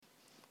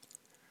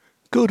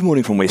Good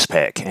morning from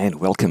Westpac and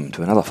welcome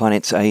to another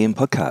Finance AM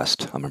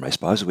podcast. I'm Ray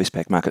Spicer,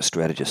 Westpac Market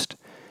Strategist.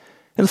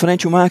 In the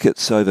financial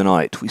markets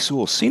overnight, we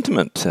saw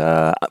sentiment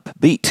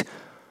upbeat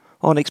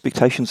on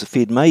expectations the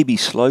Fed may be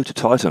slow to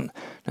tighten,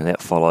 and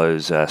that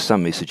follows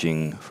some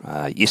messaging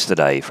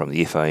yesterday from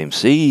the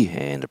FOMC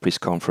and a press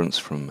conference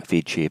from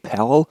Fed Chair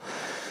Powell.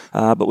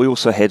 But we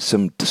also had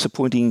some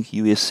disappointing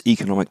US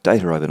economic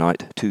data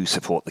overnight to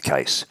support the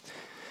case.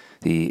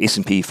 The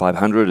S&P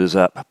 500 is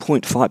up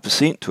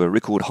 0.5% to a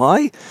record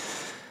high.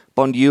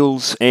 Bond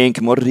yields and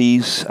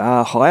commodities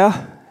are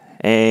higher,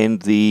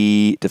 and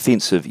the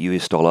defensive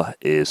US dollar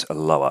is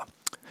lower.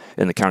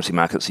 In the currency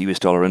markets, the US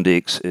dollar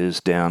index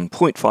is down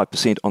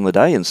 0.5% on the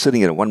day and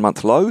sitting at a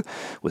one-month low,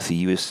 with the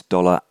US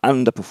dollar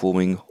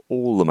underperforming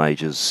all the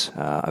majors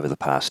over the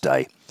past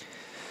day.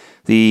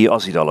 The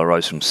Aussie dollar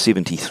rose from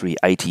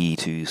 73.80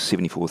 to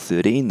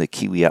 74.13, the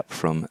Kiwi up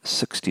from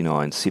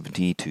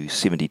 69.70 to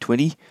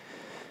 70.20.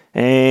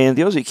 And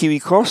the Aussie-Kiwi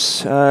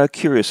cross,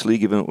 curiously,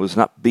 given it was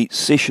an upbeat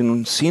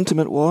session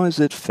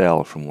sentiment-wise, it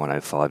fell from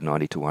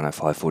 105.90 to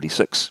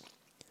 105.46.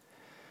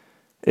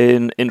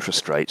 In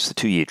interest rates, the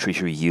two-year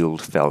Treasury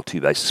yield fell 2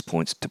 basis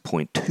points to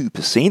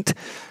 0.2%,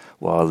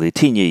 while the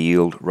 10-year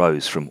yield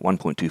rose from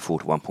 1.24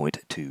 to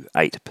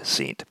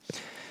 1.28%.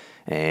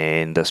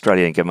 And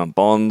Australian government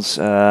bonds,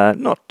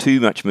 not too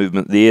much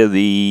movement there.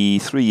 The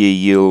 3-year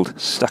yield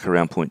stuck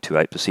around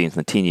 0.28% and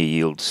the 10-year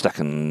yield stuck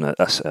in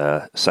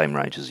the same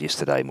range as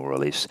yesterday, more or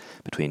less,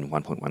 between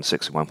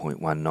 1.16 and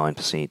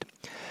 1.19%.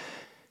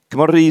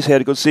 Commodities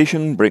had a good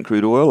session. Brent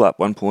crude oil up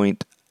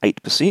 1.8%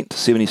 to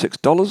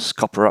 $76,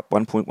 copper up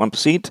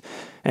 1.1%,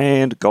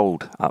 and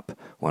gold up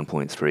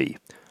 1.3%.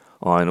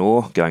 Iron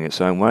ore going its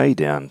own way,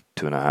 down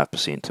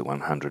 2.5% to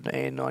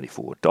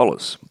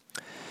 $194.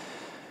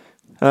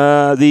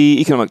 The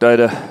economic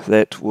data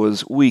that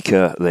was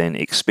weaker than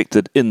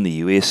expected in the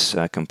US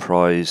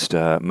comprised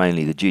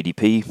mainly the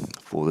GDP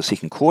for the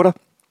second quarter.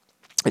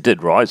 It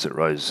did rise. It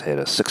rose at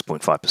a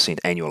 6.5%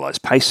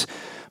 annualised pace,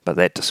 but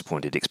that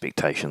disappointed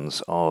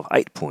expectations of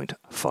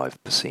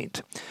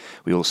 8.5%.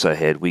 We also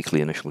had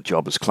weekly initial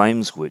jobless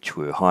claims, which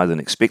were higher than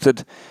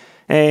expected,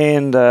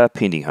 and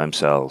pending home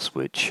sales,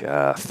 which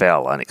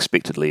fell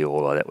unexpectedly,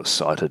 although that was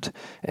cited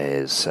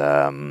as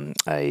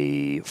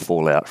a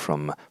fallout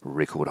from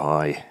record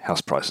high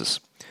house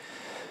prices.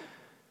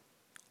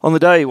 On the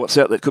day, what's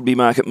out that could be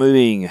market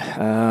moving?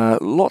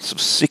 Lots of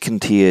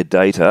second-tier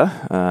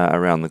data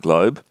around the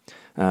globe.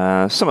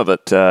 Some of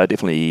it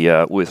definitely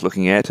worth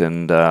looking at,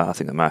 and I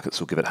think the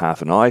markets will give it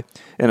half an eye.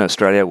 In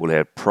Australia, we'll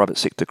have private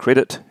sector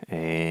credit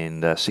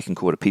and second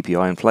quarter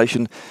PPI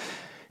inflation.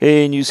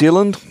 In New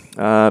Zealand,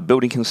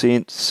 building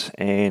consents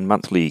and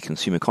monthly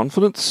consumer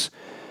confidence.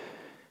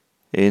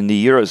 In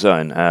the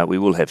Eurozone, we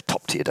will have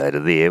top-tier data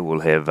there.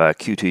 We'll have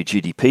Q2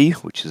 GDP,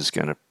 which is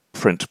going to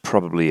print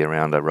probably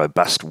around a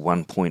robust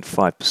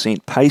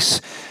 1.5%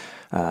 pace.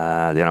 The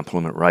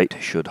unemployment rate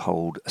should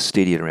hold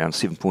steady at around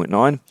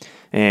 7.9%.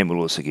 And we'll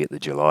also get the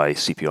July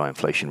CPI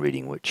inflation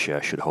reading, which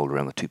should hold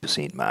around the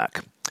 2%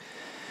 mark.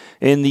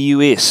 In the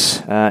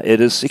US, it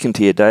is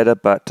second-tier data,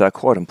 but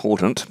quite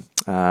important.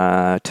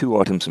 Two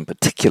items in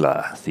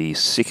particular. The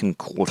second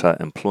quarter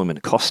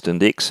employment cost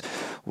index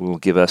will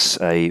give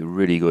us a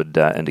really good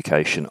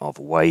indication of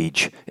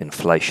wage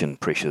inflation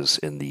pressures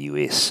in the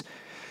US.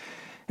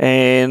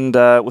 And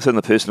within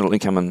the personal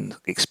income and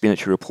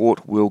expenditure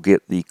report, we'll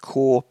get the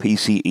core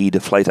PCE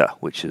deflator,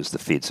 which is the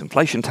Fed's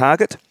inflation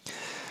target.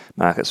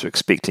 Markets are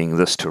expecting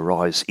this to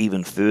rise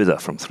even further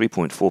from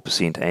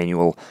 3.4%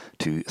 annual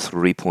to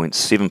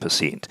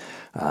 3.7%,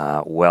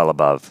 well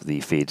above the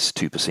Fed's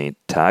 2%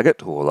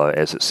 target, although,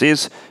 as it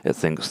says, it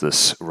thinks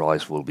this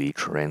rise will be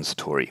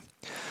transitory.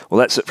 Well,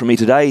 that's it from me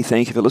today.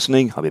 Thank you for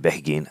listening. I'll be back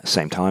again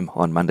same time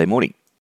on Monday morning.